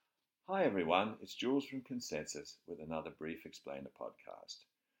Hi everyone, it's Jules from Consensus with another Brief Explainer podcast.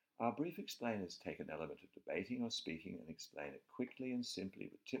 Our Brief Explainers take an element of debating or speaking and explain it quickly and simply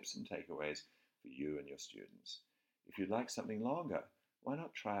with tips and takeaways for you and your students. If you'd like something longer, why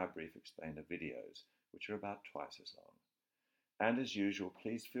not try our Brief Explainer videos, which are about twice as long. And as usual,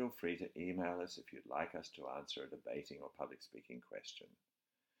 please feel free to email us if you'd like us to answer a debating or public speaking question.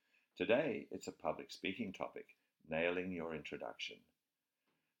 Today, it's a public speaking topic, nailing your introduction.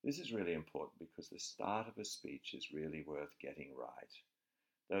 This is really important because the start of a speech is really worth getting right.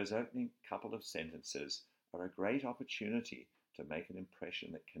 Those opening couple of sentences are a great opportunity to make an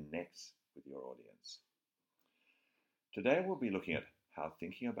impression that connects with your audience. Today we'll be looking at how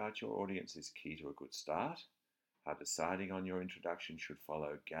thinking about your audience is key to a good start, how deciding on your introduction should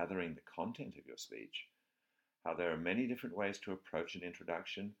follow gathering the content of your speech, how there are many different ways to approach an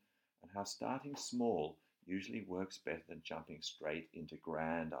introduction, and how starting small usually works better than jumping straight into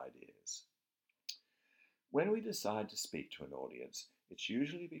grand ideas. When we decide to speak to an audience, it's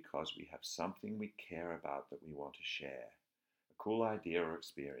usually because we have something we care about that we want to share, a cool idea or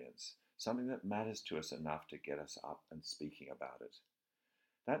experience, something that matters to us enough to get us up and speaking about it.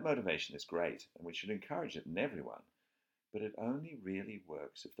 That motivation is great, and we should encourage it in everyone, but it only really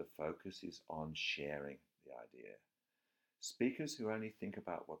works if the focus is on sharing the idea. Speakers who only think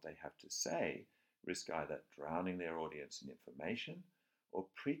about what they have to say risk either drowning their audience in information or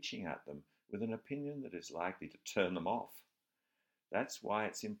preaching at them with an opinion that is likely to turn them off. That's why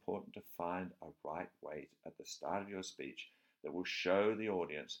it's important to find a right weight at the start of your speech that will show the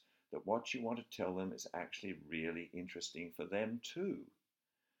audience that what you want to tell them is actually really interesting for them too.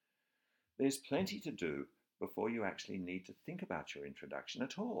 There's plenty to do before you actually need to think about your introduction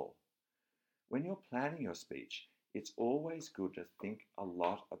at all. When you're planning your speech, it's always good to think a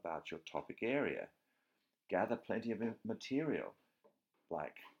lot about your topic area. Gather plenty of material,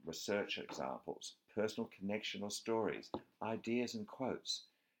 like research examples, personal connection or stories, ideas and quotes.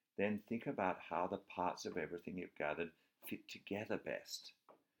 Then think about how the parts of everything you've gathered fit together best.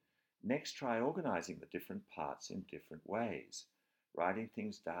 Next, try organizing the different parts in different ways, writing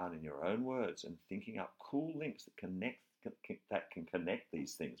things down in your own words and thinking up cool links that can connect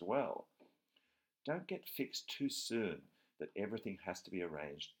these things well. Don't get fixed too soon that everything has to be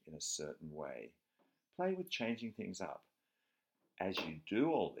arranged in a certain way. Play with changing things up. As you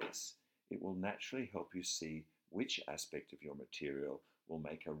do all this, it will naturally help you see which aspect of your material will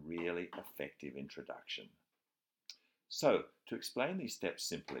make a really effective introduction. So, to explain these steps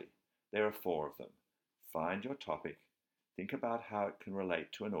simply, there are 4 of them. Find your topic, think about how it can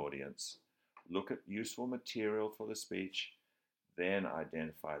relate to an audience, look at useful material for the speech, then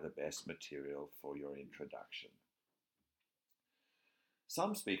identify the best material for your introduction.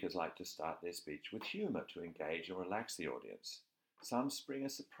 Some speakers like to start their speech with humor to engage or relax the audience. Some spring a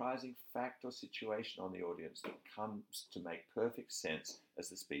surprising fact or situation on the audience that comes to make perfect sense as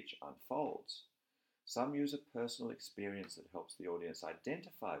the speech unfolds. Some use a personal experience that helps the audience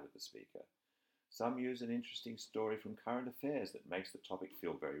identify with the speaker. Some use an interesting story from current affairs that makes the topic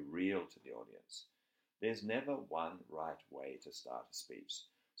feel very real to the audience. There's never one right way to start a speech,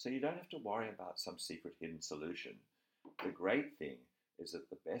 so you don't have to worry about some secret hidden solution. The great thing is that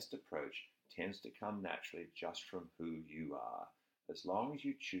the best approach tends to come naturally just from who you are, as long as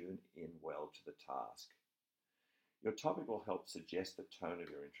you tune in well to the task. Your topic will help suggest the tone of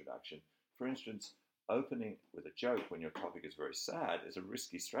your introduction. For instance, opening with a joke when your topic is very sad is a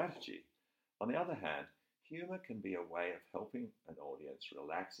risky strategy. On the other hand, humor can be a way of helping an audience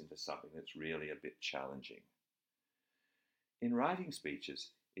relax into something that's really a bit challenging. In writing speeches,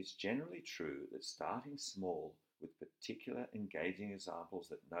 it's generally true that starting small with particular engaging examples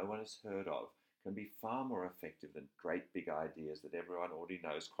that no one has heard of can be far more effective than great big ideas that everyone already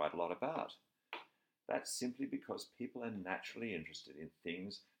knows quite a lot about. That's simply because people are naturally interested in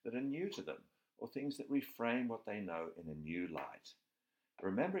things that are new to them or things that reframe what they know in a new light.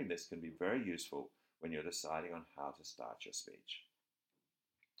 Remembering this can be very useful when you're deciding on how to start your speech.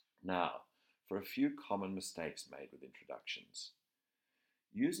 Now, for a few common mistakes made with introductions.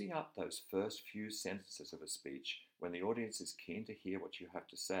 Using up those first few sentences of a speech when the audience is keen to hear what you have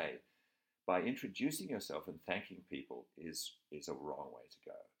to say by introducing yourself and thanking people is a wrong way to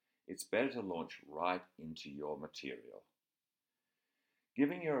go. It's better to launch right into your material.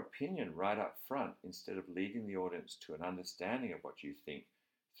 Giving your opinion right up front instead of leading the audience to an understanding of what you think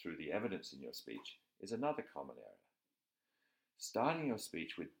through the evidence in your speech is another common error. Starting your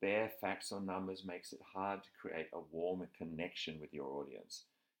speech with bare facts or numbers makes it hard to create a warm connection with your audience.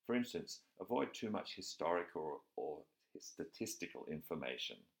 For instance, avoid too much historical or statistical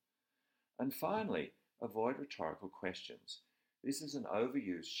information. And finally, avoid rhetorical questions. This is an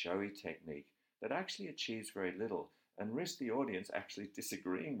overused, showy technique that actually achieves very little and risks the audience actually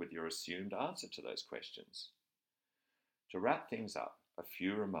disagreeing with your assumed answer to those questions. To wrap things up, a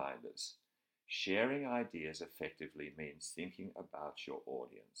few reminders. Sharing ideas effectively means thinking about your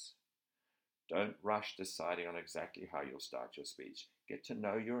audience. Don't rush deciding on exactly how you'll start your speech. Get to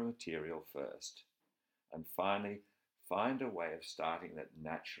know your material first. And finally, find a way of starting that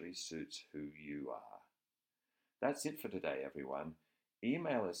naturally suits who you are. That's it for today, everyone.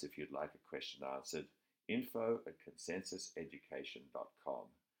 Email us if you'd like a question answered. info@consensuseducation.com.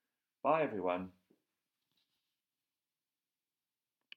 Bye, everyone.